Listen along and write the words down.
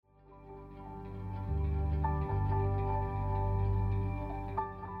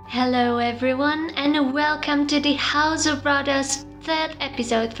Hello, everyone, and welcome to the House of Brothers third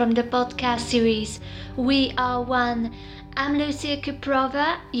episode from the podcast series WE-R1. I'm Lucia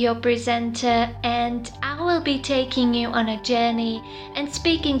Kuprova, your presenter, and I will be taking you on a journey and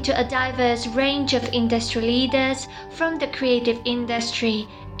speaking to a diverse range of industry leaders from the creative industry,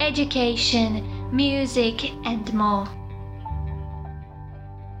 education, music, and more.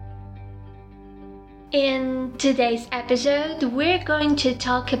 In today's episode, we're going to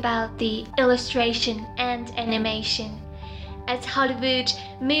talk about the illustration and animation. As Hollywood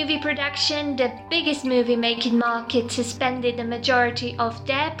movie production, the biggest movie making market, suspended the majority of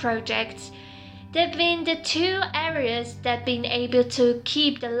their projects, they've been the two areas that been able to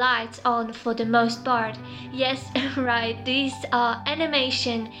keep the lights on for the most part. Yes, right, these are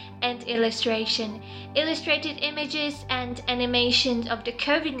animation and illustration. Illustrated images and animations of the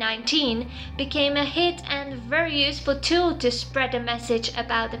COVID-19 became a hit and very useful tool to spread a message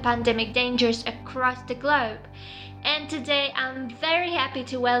about the pandemic dangers across the globe. And today I'm very happy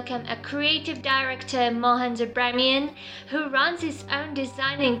to welcome a creative director, Mohan Subramaniam, who runs his own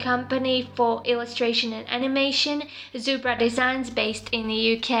designing company for illustration and animation, Subra Designs, based in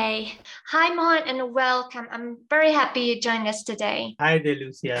the UK. Hi Mohan and welcome. I'm very happy you joined us today. Hi there,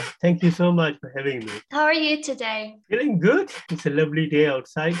 Lucia. Thank you so much for having me. How are you today? Feeling good. It's a lovely day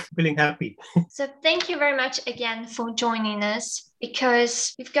outside. Feeling happy. So thank you very much again for joining us,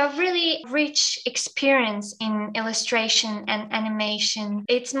 because you've got really rich experience in illustration and animation.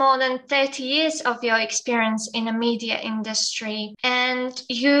 It's more than 30 years of your experience in the media industry, and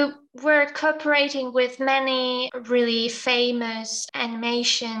you were cooperating with many really famous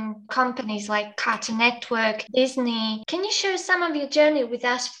animation companies like Cartoon Network, Disney. Can you share some of your journey with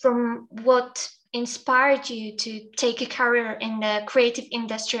us from what inspired you to take a career in the creative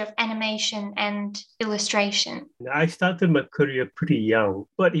industry of animation and illustration? I started my career pretty young,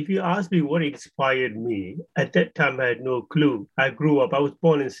 but if you ask me what inspired me, at that time I had no clue. I was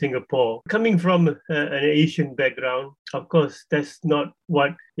born in Singapore. Coming from an Asian background, of course, that's not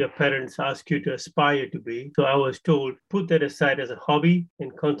what your parents ask you to aspire to be. So I was told, put that aside as a hobby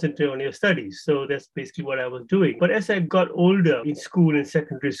and concentrate on your studies. So that's basically what I was doing. But as I got older in school and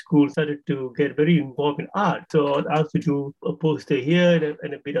secondary school, started to get very involved in art. So I was asked to do a poster here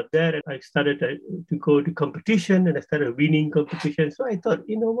and a bit of that. And I started to go to competition, and I started winning competition. So I thought,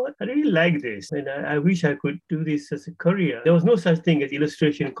 you know what, I really like this. And I wish I could do this as a career. There was no such thing as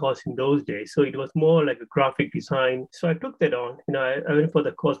illustration course in those days. So it was more like a graphic design. So I took that on. I went for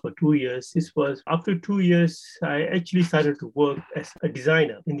the course for 2 years. This was after 2 years, I actually started to work as a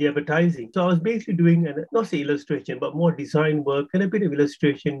designer in the advertising. So I was basically doing, not say illustration, but more design work and a bit of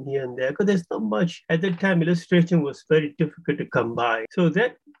illustration here and there, because there's not much. At that time, illustration was very difficult to come by. So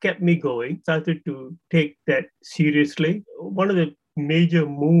that kept me going, started to take that seriously. One of the major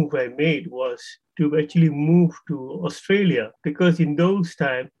move I made was to actually move to Australia, because in those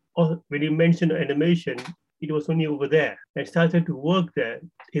times, when you mention animation, it was only over there. I started to work there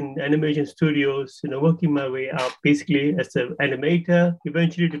in animation studios, working my way up basically as an animator,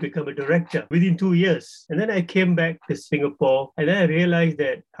 eventually to become a director within 2 years. And then I came back to Singapore, and then I realized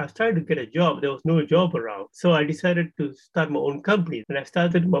that I was trying to get a job. There was no job around. So I decided to start my own company. And I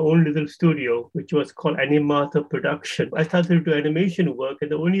started my own little studio, which was called Animata Production. I started to do animation work, and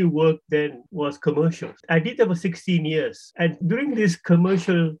the only work then was commercials. I did that for 16 years. And during this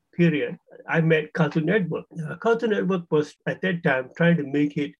commercial period, I met Cartoon Network. Cartoon Network was at that time trying to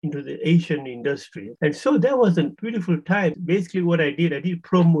make it into the Asian industry. And so that was a beautiful time. Basically what I did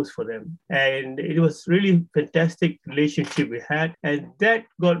promos for them. And it was really fantastic relationship we had. And that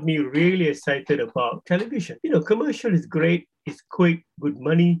got me really excited about television. Commercial is great. It's quick, good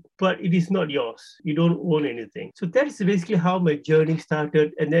money, but it is not yours. You don't own anything. So that is basically how my journey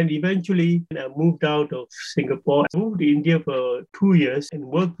started. And then eventually I moved out of Singapore. I moved to India for 2 years and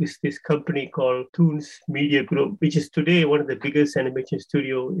worked with this company called Toonz Media Group, which is today one of the biggest animation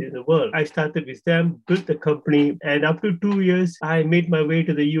studios in the world. I started with them, built the company, and after 2 years, I made my way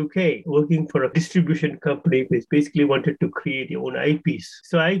to the UK, working for a distribution company which basically wanted to create their own IPs.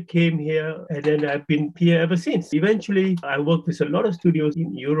 So I came here, and then I've been here ever since. Eventually, I worked with a lot of studios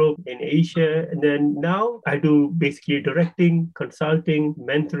in Europe, in Asia, and then now I do basically directing, consulting,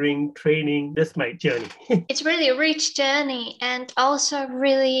 mentoring, training. That's my journey. It's really a rich journey and also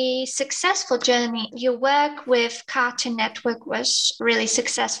really successful journey. Your work with Cartoon Network was really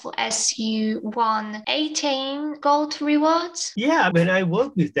successful, as you won 18 gold rewards. Yeah, when I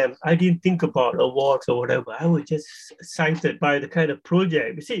worked with them, I didn't think about awards or whatever. I was just excited by the kind of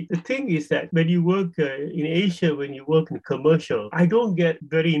project. You see, the thing is that when you work in Asia, when you work in commercial, I don't don't get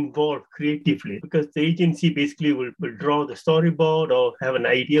very involved creatively because the agency basically will draw the storyboard or have an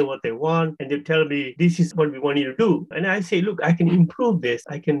idea what they want, and they tell me, this is what we want you to do. And I say, look, I can improve this.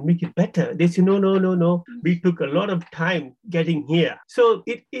 I can make it better. They say, no, no, no, no. We took a lot of time getting here. So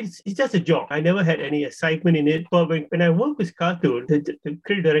it's just a job. I never had any excitement in it. But when I worked with cartoon, the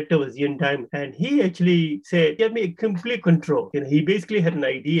creative director was Ian Diamond, and he actually said, give me complete control. He basically had an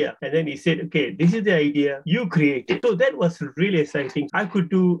idea, and then he said, okay, this is the idea, you create it. So that was really exciting. I could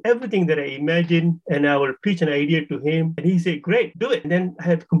do everything that I imagined, and I will pitch an idea to him, and he said, great, do it. And then I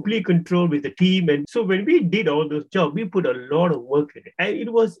had complete control with the team. And so when we did all those jobs, we put a lot of work in it. And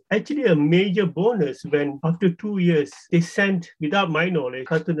it was actually a major bonus when after 2 years, they sent, without my knowledge,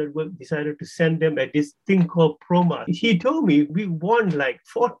 Cartoon Network decided to send them at this thing called Proma. He told me we won like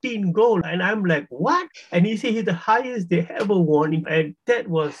 14 gold. And I'm like, what? And he said it's the highest they ever won. And that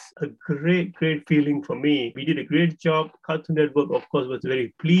was a great, great feeling for me. We did a great job. Cartoon Network, of course, was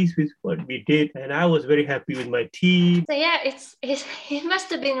very pleased with what we did. And I was very happy with my team. So yeah, it must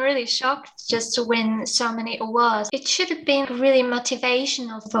have been really shocked just to win so many awards. It should have been really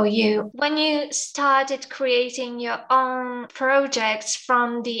motivational for you. When you started creating your own projects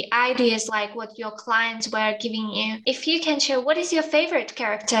from the ideas like what your clients were giving you, if you can share, what is your favorite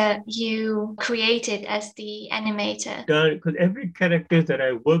character you created as the animator? Because every character that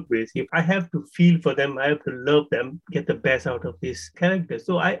I work with, if I have to feel for them, I have to love them, get the best out of this character.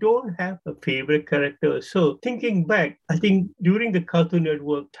 So I don't have a favorite character. So thinking back, I think during the Cartoon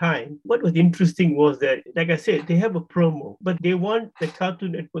Network time, what was interesting was that, like I said, they have a promo, but they want the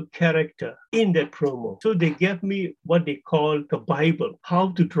Cartoon Network character in that promo. So they gave me what they call the Bible,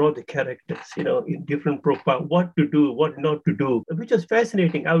 how to draw the characters, in different profile, what to do, what not to do, which was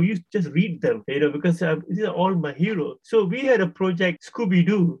fascinating. I used to just read them, because these are all my heroes. So we had a project,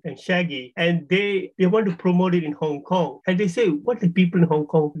 Scooby-Doo and Shaggy, and they want to promote it in Hong Kong. And they say, what the people in Hong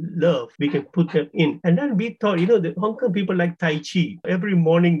Kong love, we can put them in. And then we thought, the Hong Kong people like Tai Chi. Every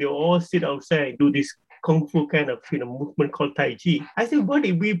morning they all sit outside and do this kung fu kind of movement called Tai Chi. I said, what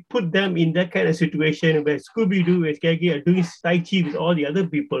if we put them in that kind of situation where Scooby-Doo and Shaggy are doing Tai Chi with all the other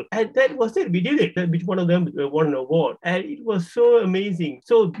people? And that was it. We did it. Which one of them won an award. And it was so amazing.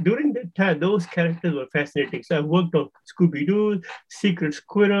 So during that time, those characters were fascinating. So I worked on Scooby-Doo, Secret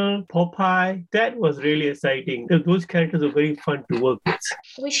Squirrel, Popeye. That was really exciting. Those characters were very fun to work with.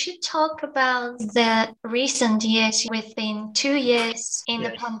 We should talk about the recent years. Within 2 years in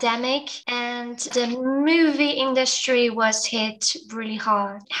the pandemic, and the movie industry was hit really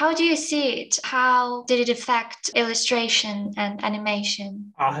hard. How do you see it? How did it affect illustration and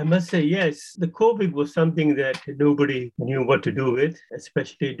animation? I must say, yes, the COVID was something that nobody knew what to do with,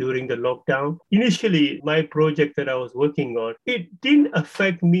 especially during the lockdown. Initially, my project that I was working on, it didn't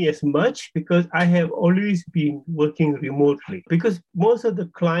affect me as much because I have always been working remotely. Because most of the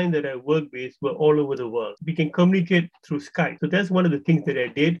clients that I work with were all over the world. We can communicate through Skype. So that's one of the things that I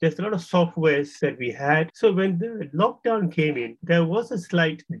did. There's a lot of softwares that we had. So when the lockdown came in, there was a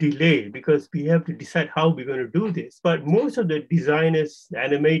slight delay because we have to decide how we're going to do this. But most of the designers,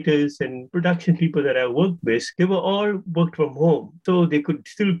 animators, and production people that I worked with, they were all worked from home. So they could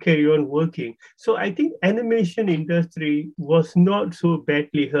still carry on working. So I think animation industry was not so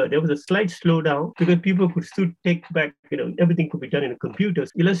badly hurt. There was a slight slowdown because people could still take back, everything could be done in a computer.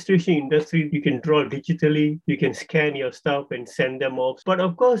 Illustration industry, you can draw digitally, you can scan your stuff and send them off. But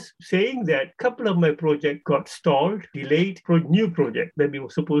of course, saying that, a couple of my projects got stalled, delayed for new project that we were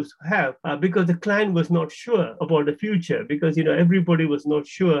supposed to have because the client was not sure about the future because, everybody was not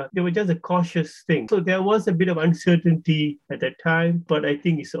sure. They were just a cautious thing. So there was a bit of uncertainty at that time, but I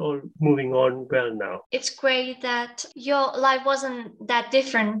think it's all moving on well now. It's great that your life wasn't that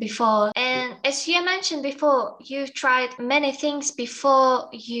different before. And as you mentioned before, you tried many things before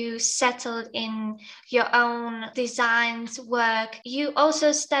you settled in your own designs work. You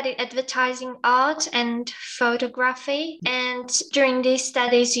also studied advertising art and photography. And during these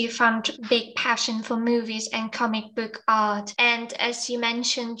studies, you found big passion for movies and comic book art. And as you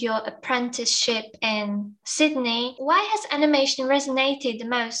mentioned, your apprenticeship in Sydney, why has animation resonated the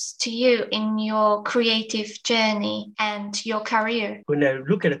most to you in your creative journey and your career? When I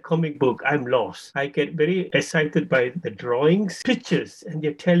look at a comic book, I'm lost. I get very excited by the drawings, pictures, and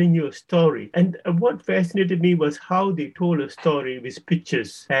they're telling you a story. And what fascinated me was how they told a story with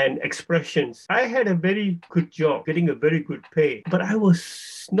pictures and expressions. I had a very good job, getting a very good pay, but I was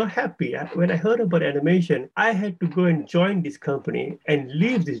not happy. When I heard about animation, I had to go and join this company and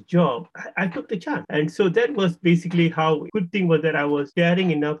leave this job. I took the chance. And so that was basically how, good thing was that I was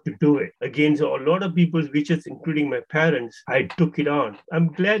daring enough to do it. Against a lot of people's wishes, including my parents, I took it on.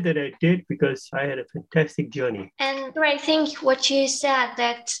 I'm glad that I did because I had a fantastic journey. And I think what you said,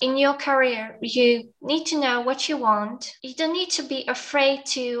 that in your career, you need to know what you want. You don't need to be afraid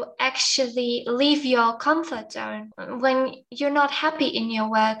to actually leave your comfort zone when you're not happy in your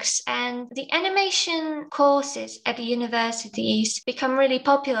works. And the animation courses at the universities become really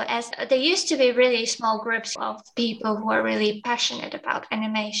popular, as there used to be really small groups of people who are really passionate about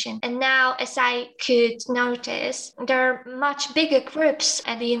animation. And now, as I could notice, there are much bigger groups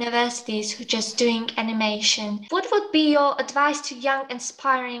at the universities who are just doing animation. What would be your advice to young,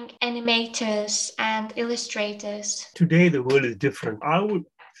 inspiring animators and illustrators? Today, the world is different. I would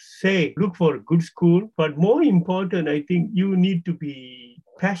say look for a good school, but more important, I think you need to be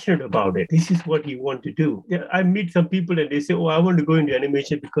passionate about it. This is what you want to do. Yeah, I meet some people and they say, oh, I want to go into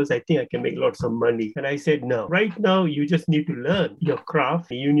animation because I think I can make lots of money. And I said, no. Right now, you just need to learn your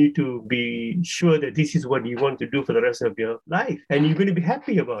craft. You need to be sure that this is what you want to do for the rest of your life. And you're going to be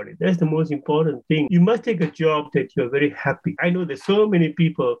happy about it. That's the most important thing. You must take a job that you're very happy. I know there's so many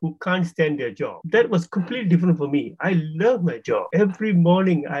people who can't stand their job. That was completely different for me. I love my job. Every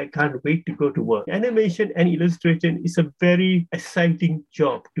morning, I can't wait to go to work. Animation and illustration is a very exciting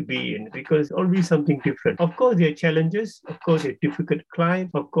job to be in because always something different. Of course, there are challenges. Of course, there are difficult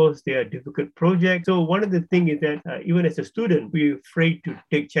clients. Of course, there are difficult projects. So one of the things is that even as a student, we're afraid to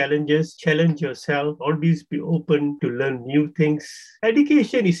take challenges, challenge yourself, always be open to learn new things.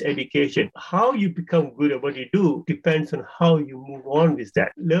 Education is education. How you become good at what you do depends on how you move on with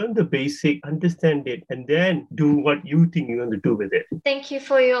that. Learn the basic, understand it, and then do what you think you want to do with it. Thank you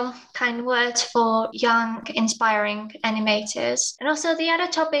for your kind words for young, inspiring animators. And also the other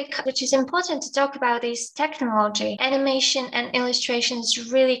topic which is important to talk about is technology. Animation and illustration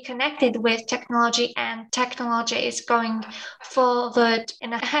is really connected with technology, and technology is going forward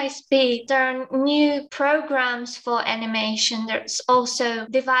in a high speed. There are new programs for animation. There's also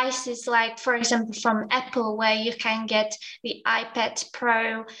devices like, for example, from Apple, where you can get the iPad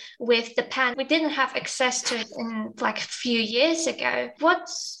Pro with the pen. We didn't have access to it in like a few years ago.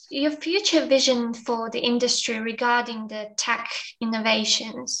 What's your future vision for the industry regarding the tech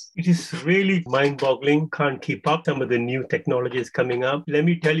innovations? It is really mind-boggling. Can't keep up some of the new technologies coming up. Let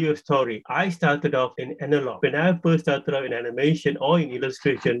me tell you a story. I started off in analog. When I first started off in animation or in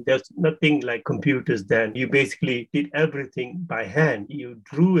illustration, there's nothing like computers then. You basically did everything by hand. You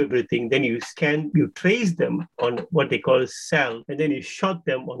drew everything, then you scanned, you traced them on what they call cell, and then you shot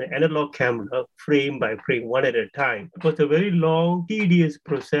them on an analog camera, frame by frame, one at a time. It was a very long, tedious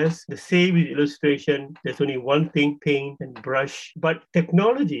process. The same with illustration. There's only one thing, paint and brush. But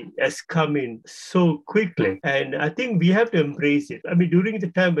technology has come in so quickly. And I think we have to embrace it. I mean, during the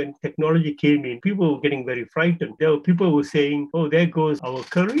time when technology came in, people were getting very frightened. There were people who were saying, oh, there goes our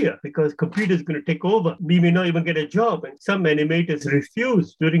career because computers are going to take over. We may not even get a job. And some animators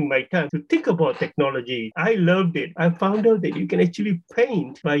refused during my time to think about technology. I loved it. I found out that you can actually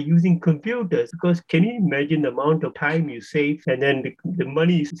paint by using computers because can you imagine the amount of time you save and then the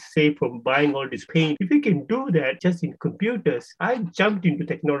money you save from buying all this paint? If you can do that just in computers, I jumped into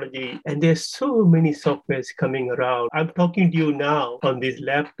technology and there's so many softwares coming around. I'm talking to you now on this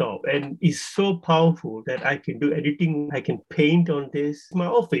laptop and it's so powerful that I can do editing. I can paint on this. My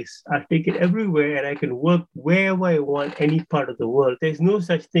office, I take it everywhere and I can work wherever I want, any part of the world. There's no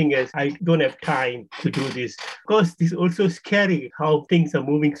such thing as I don't have time to do this. Of course, it's also scary how things are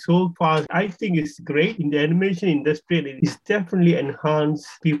moving so fast. I think it's great in the animation industry and it's definitely enhanced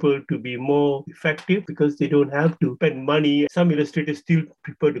people to be more effective because they don't have to spend money. Some illustrators still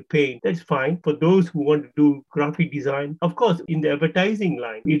prefer to paint. That's fine. For those who want to do graphic design, of course, in the advertising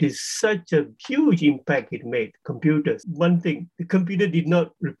line, it is such a huge impact it made. Computers. One thing, the computer did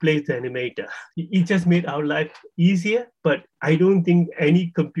not replace the animator. It just made our life easier, but I don't think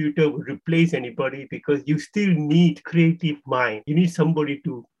any computer would replace anybody because you still need creative mind. You need somebody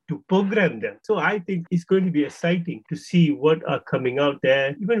to program them. So I think it's going to be exciting to see what are coming out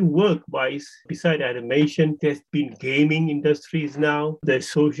there. Even work-wise, beside animation, there's been gaming industries now,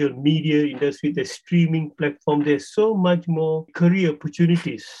 there's social media industry, there's streaming platform. There's so much more career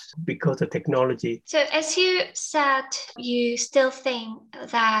opportunities because of technology. So as you said, you still think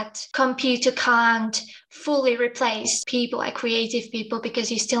that computer can't fully replace people, like creative people, because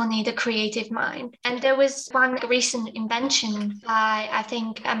you still need a creative mind. And there was one recent invention by, I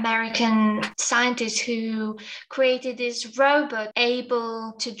think, a American scientist who created this robot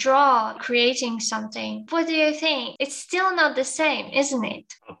able to draw, creating something. What do you think? It's still not the same, isn't it?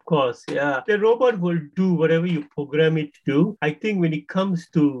 Of course, yeah. The robot will do whatever you program it to do. I think when it comes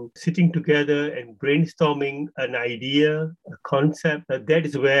to sitting together and brainstorming an idea, a concept, that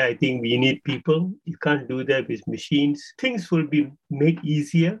is where I think we need people. You can't do that with machines. Things will be made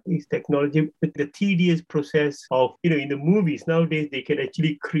easier with technology. The tedious process of, in the movies nowadays, they can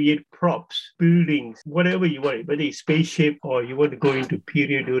actually create props, buildings, whatever you want, whether it's spaceship or you want to go into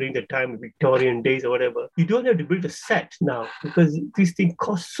period during the time of Victorian days or whatever. You don't have to build a set now because this thing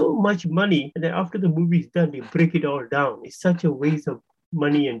costs so much money. And then after the movie is done, they break it all down. It's such a waste of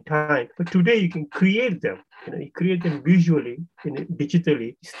money and time. But today you can create them. You create them visually,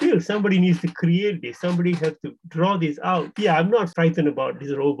 digitally. Still, somebody needs to create this. Somebody has to draw this out. Yeah, I'm not frightened about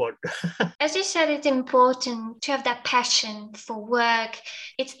this robot. As you said, it's important to have that passion for work.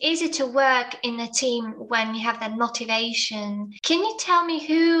 It's easy to work in a team when you have that motivation. Can you tell me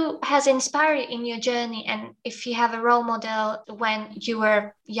who has inspired you in your journey, and if you have a role model when you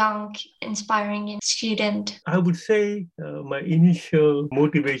were young, inspiring student? I would say my initial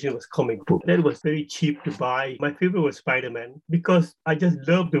motivation was comic book. That was very cheap to buy. My favorite was Spider-Man because I just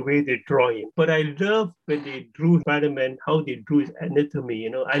love the way they draw him. But I love when they drew Spider-Man, how they drew his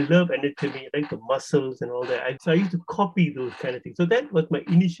anatomy. I love anatomy, I like the muscles and all that. So I used to copy those kind of things. So that was my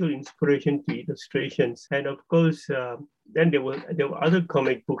initial inspiration to illustrations. And of course, then there were other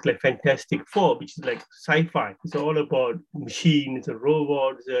comic books like Fantastic Four, which is like sci-fi. It's all about machines,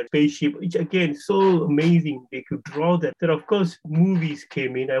 robots, spaceship, which again, so amazing. They could draw that. Then of course, movies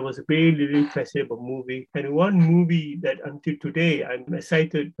came in. I was really fascinated about movie. And one movie that until today, I'm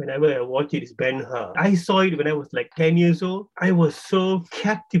excited whenever I watch it is Ben-Hur. I saw it when I was like 10 years old. I was so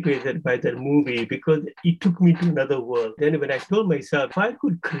captivated by that movie because it took me to another world. Then when I told myself, if I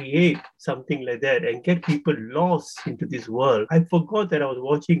could create something like that and get people lost into this world, I forgot that I was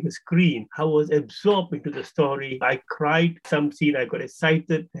watching the screen. I was absorbed into the story. I cried some scene, I got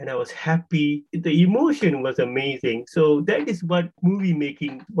excited and I was happy. The emotion was amazing. So that is what movie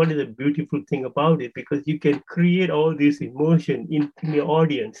making, what is the beautiful thing about it, because you can create all this emotion in your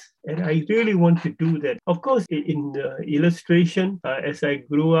audience. And I really want to do that. Of course, in illustration, as I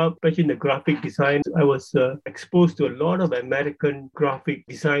grew up, especially in the graphic design, I was exposed to a lot of American graphic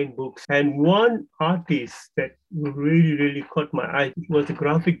design books. And one artist that really caught my eye. He was a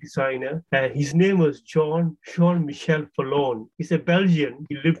graphic designer. His name was Jean-Michel Follon. He's a Belgian.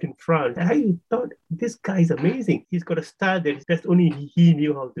 He lived in France. I thought, this guy is amazing. He's got a style that's only he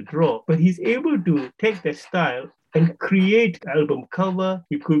knew how to draw. But he's able to take that style and create album cover.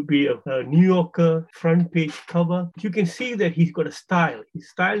 It could be a New Yorker front page cover. You can see that he's got a style. His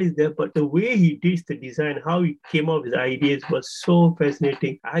style is there, but the way he did the design, how he came up with ideas was so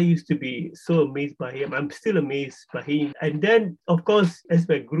fascinating. I used to be so amazed by him. I'm still amazed by him. And then, of course, as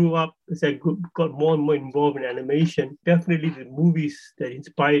I grew up, as I got more and more involved in animation, definitely the movies that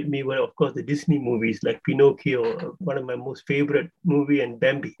inspired me were, of course, the Disney movies like Pinocchio, one of my most favorite movie, and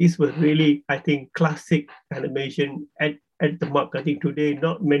Bambi. This was really, I think, classic animation at the mark. I think today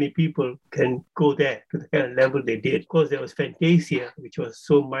not many people can go there to the kind of level they did. Of course, there was Fantasia, which was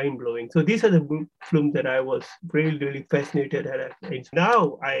so mind-blowing. So these are the films that I was really fascinated at. And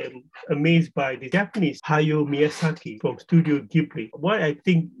now I am amazed by the Japanese Hayao Miyazaki from Studio Ghibli. What I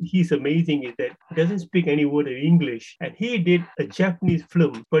think he's amazing is that he doesn't speak any word of English, and he did a Japanese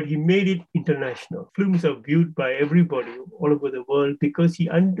film, but he made it international. Films are viewed by everybody all over the world because he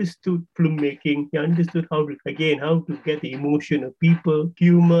understood filmmaking. He understood how to get the emotion of people,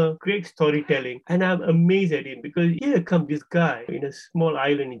 humor, great storytelling. And I'm amazed at him because here comes this guy in a small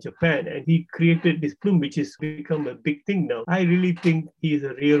island in Japan and he created this film which has become a big thing now. I really think he's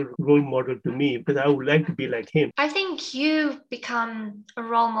a real role model to me because I would like to be like him. I think you've become a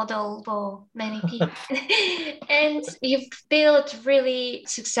role model for many people. And you've built really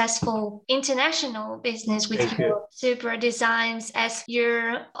successful international business with your Subra Designs as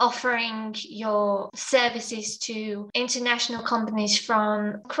you're offering your services to international companies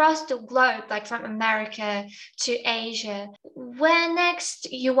from across the globe, like from America to Asia. Where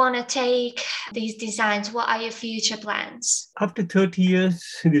next you want to take these designs? What are your future plans? After 30 years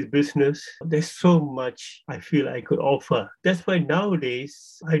in this business, there's so much I feel I could offer. That's why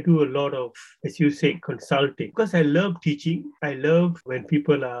nowadays I do a lot of, as you say, consulting because I love teaching. I love when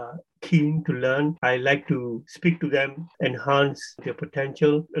people are keen to learn. I like to speak to them, enhance their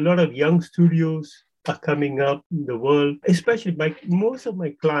potential. A lot of young studios are coming up in the world, especially most of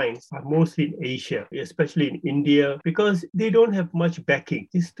my clients are mostly in Asia, especially in India, because they don't have much backing.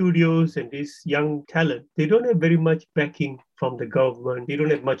 These studios and these young talent, they don't have very much backing from the government. They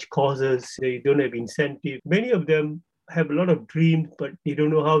don't have much causes. They don't have incentive. Many of them have a lot of dreams, but they don't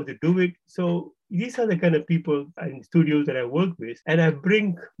know how to do it. So these are the kind of people in studios that I work with. And I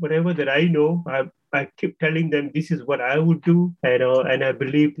bring whatever that I know. I keep telling them this is what I would do, and I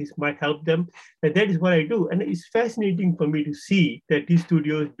believe this might help them. And that is what I do. And it's fascinating for me to see that these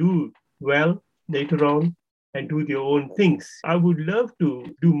studios do well later on and do their own things. I would love to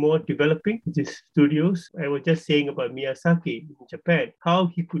do more developing these studios. I was just saying about Miyazaki in Japan, how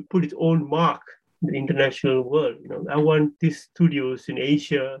he could put his own mark the international world. I want these studios in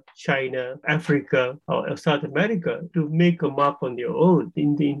Asia, China, Africa, or South America to make a mark on their own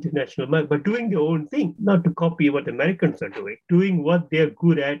in the international market, but doing their own thing, not to copy what the Americans are doing what they're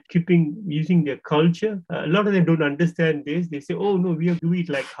good at, using their culture. A lot of them don't understand this. They say, oh, no, we have to do it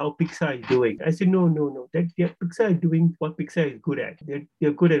like how Pixar is doing. I say, no. Pixar is doing what Pixar is good at.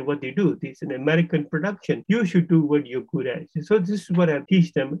 They're good at what they do. This is an American production. You should do what you're good at. So this is what I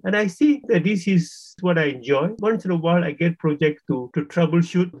teach them. And I see that this is what I enjoy. Once in a while, I get projects to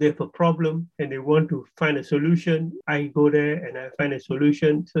troubleshoot. They have a problem and they want to find a solution. I go there and I find a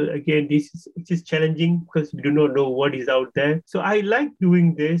solution. So again, this is challenging because we do not know what is out there. So I like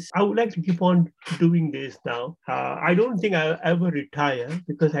doing this. I would like to keep on doing this now. I don't think I'll ever retire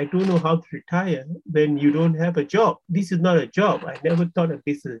because I don't know how to retire when you don't have a job. This is not a job. I never thought of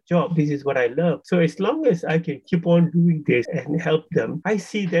this as a job. This is what I love. So as long as I can keep on doing this and help them, I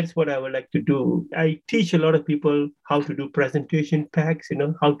see that's what I would like to do. I teach a lot of people how to do presentation packs,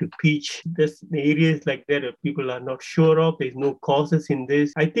 how to pitch. There's areas like that people are not sure of. There's no courses in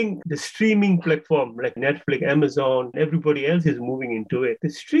this. I think the streaming platform like Netflix, Amazon, everybody else is moving into it. The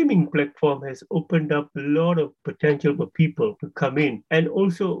streaming platform has opened up a lot of potential for people to come in. And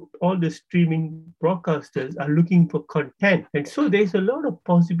also all the streaming broadcasters are looking for content. And so there's a lot of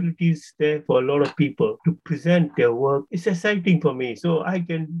possibilities there for a lot of people to present their work. It's exciting for me. So I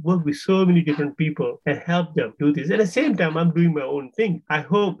can work with so many different people and help them do this. At the same time, I'm doing my own thing. I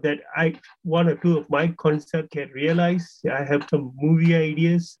hope that one or two of my concepts get realized. I have some movie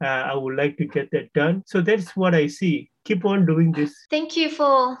ideas. I would like to get that done. So that's what I see. Keep on doing this. Thank you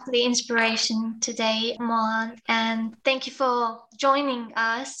for the inspiration today, Mohan, and thank you for joining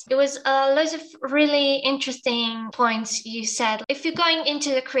us. It was loads of really interesting points you said. If you're going into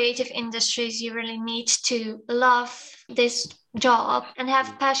the creative industries, you really need to love this job and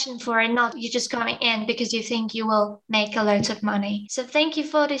have passion for it, not you're just going in because you think you will make a lot of money. So thank you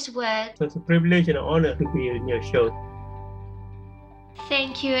for this word. So it's a privilege and an honor to be in your show.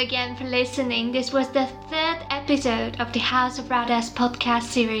 Thank you again for listening. This was the third episode of the House of Radha's podcast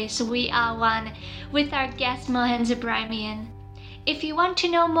series, WE-R1, with our guest Mohan Subramaniam. If you want to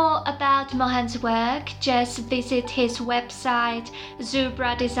know more about Mohan's work, just visit his website,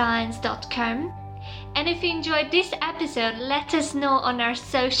 subradesigns.com. And if you enjoyed this episode, let us know on our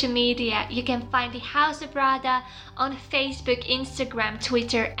social media. You can find the House of Radha on Facebook, Instagram,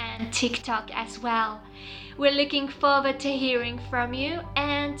 Twitter, and TikTok as well. We're looking forward to hearing from you,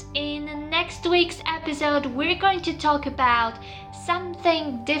 and in next week's episode we're going to talk about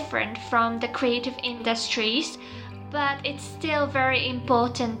something different from the creative industries, but it's still very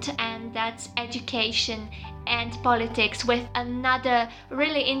important, and that's education and politics with another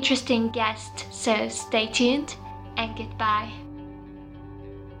really interesting guest. So stay tuned and goodbye.